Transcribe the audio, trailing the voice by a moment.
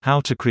How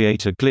to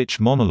Create a Glitch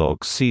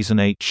Monologues Season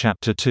 8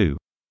 Chapter 2.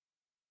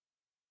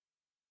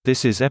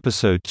 This is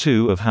Episode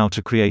 2 of How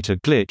to Create a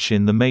Glitch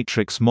in the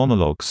Matrix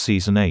Monologues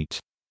Season 8.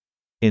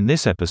 In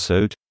this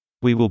episode,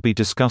 we will be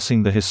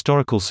discussing the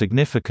historical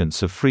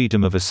significance of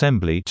freedom of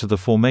assembly to the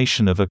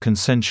formation of a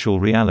consensual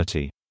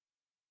reality.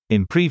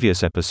 In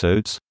previous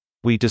episodes,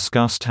 we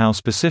discussed how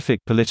specific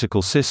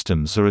political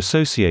systems are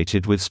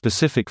associated with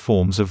specific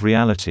forms of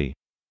reality.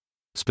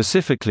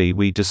 Specifically,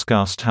 we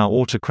discussed how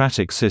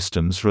autocratic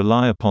systems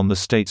rely upon the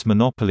state's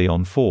monopoly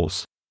on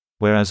force,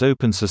 whereas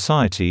open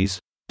societies,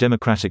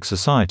 democratic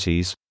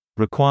societies,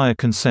 require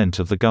consent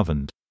of the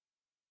governed.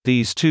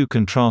 These two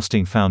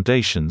contrasting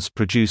foundations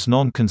produce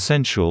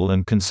non-consensual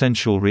and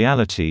consensual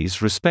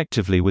realities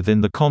respectively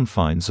within the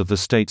confines of the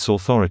state's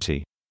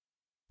authority.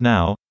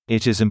 Now,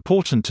 it is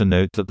important to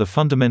note that the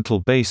fundamental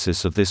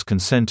basis of this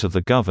consent of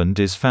the governed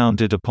is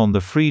founded upon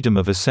the freedom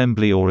of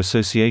assembly or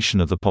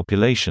association of the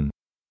population,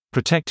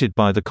 protected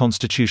by the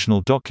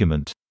constitutional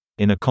document,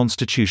 in a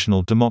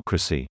constitutional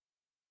democracy.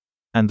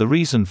 And the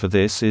reason for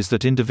this is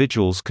that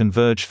individuals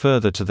converge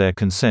further to their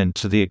consent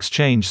to the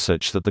exchange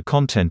such that the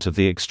content of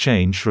the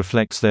exchange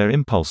reflects their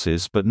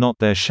impulses but not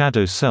their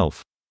shadow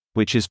self,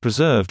 which is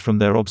preserved from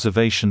their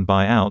observation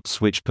by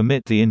outs which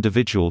permit the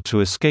individual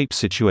to escape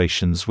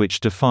situations which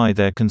defy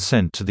their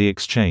consent to the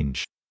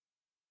exchange.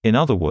 In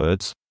other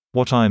words,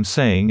 what I am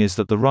saying is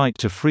that the right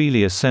to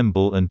freely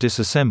assemble and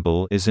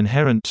disassemble is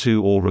inherent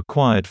to or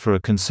required for a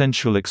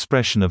consensual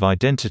expression of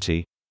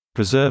identity,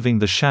 preserving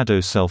the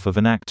shadow self of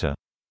an actor.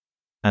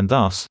 And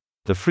thus,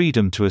 the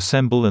freedom to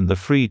assemble and the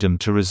freedom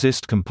to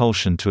resist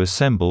compulsion to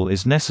assemble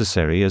is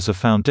necessary as a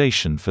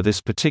foundation for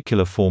this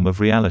particular form of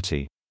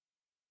reality.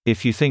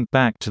 If you think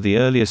back to the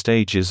earliest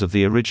ages of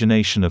the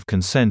origination of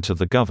consent of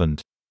the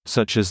governed,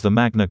 such as the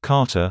Magna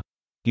Carta,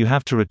 you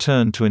have to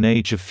return to an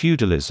age of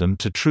feudalism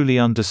to truly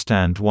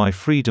understand why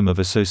freedom of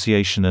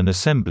association and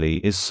assembly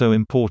is so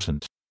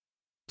important.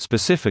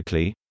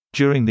 Specifically,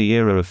 during the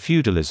era of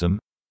feudalism,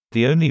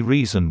 the only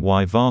reason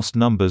why vast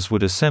numbers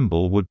would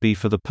assemble would be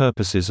for the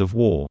purposes of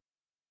war.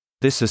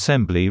 This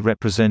assembly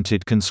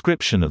represented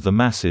conscription of the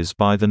masses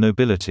by the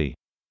nobility.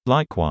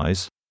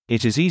 Likewise,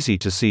 it is easy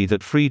to see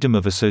that freedom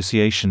of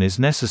association is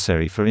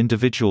necessary for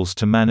individuals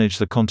to manage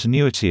the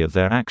continuity of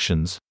their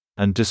actions,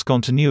 and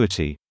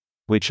discontinuity,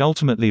 which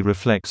ultimately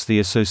reflects the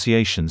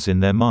associations in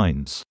their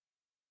minds.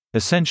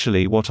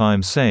 Essentially, what I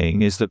am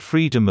saying is that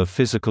freedom of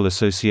physical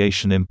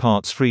association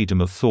imparts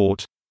freedom of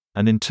thought,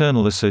 an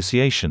internal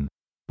association,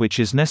 which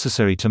is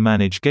necessary to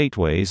manage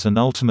gateways and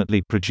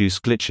ultimately produce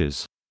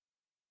glitches.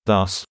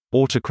 Thus,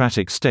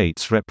 autocratic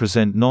states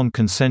represent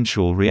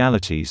non-consensual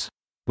realities,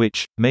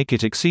 which make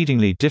it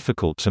exceedingly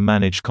difficult to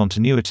manage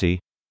continuity,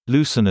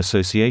 loosen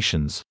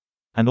associations,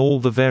 and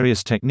all the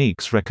various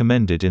techniques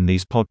recommended in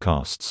these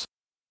podcasts.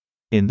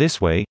 In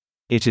this way,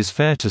 it is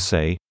fair to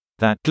say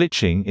that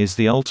glitching is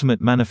the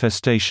ultimate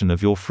manifestation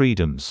of your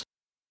freedoms.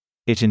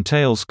 It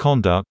entails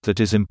conduct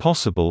that is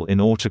impossible in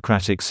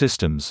autocratic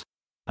systems,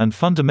 and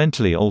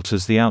fundamentally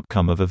alters the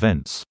outcome of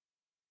events.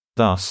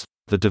 Thus,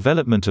 the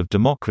development of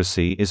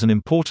democracy is an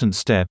important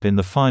step in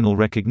the final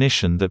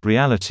recognition that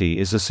reality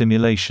is a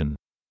simulation.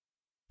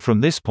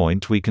 From this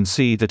point we can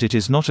see that it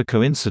is not a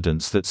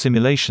coincidence that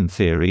simulation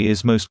theory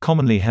is most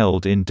commonly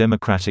held in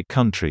democratic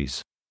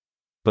countries.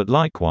 But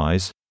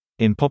likewise,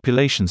 in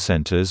population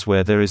centers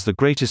where there is the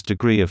greatest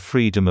degree of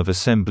freedom of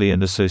assembly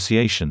and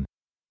association,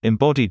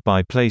 embodied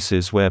by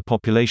places where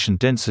population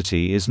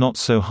density is not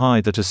so high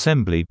that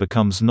assembly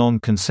becomes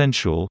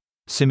non-consensual,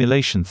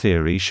 simulation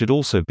theory should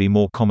also be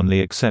more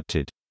commonly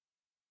accepted.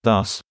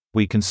 Thus,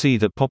 we can see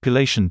that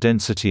population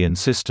density and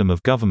system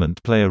of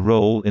government play a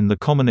role in the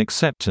common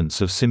acceptance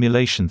of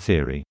simulation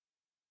theory.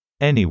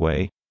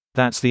 Anyway,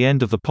 that's the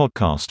end of the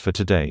podcast for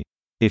today.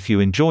 If you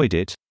enjoyed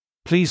it,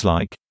 please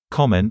like,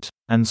 comment,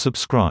 and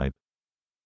subscribe.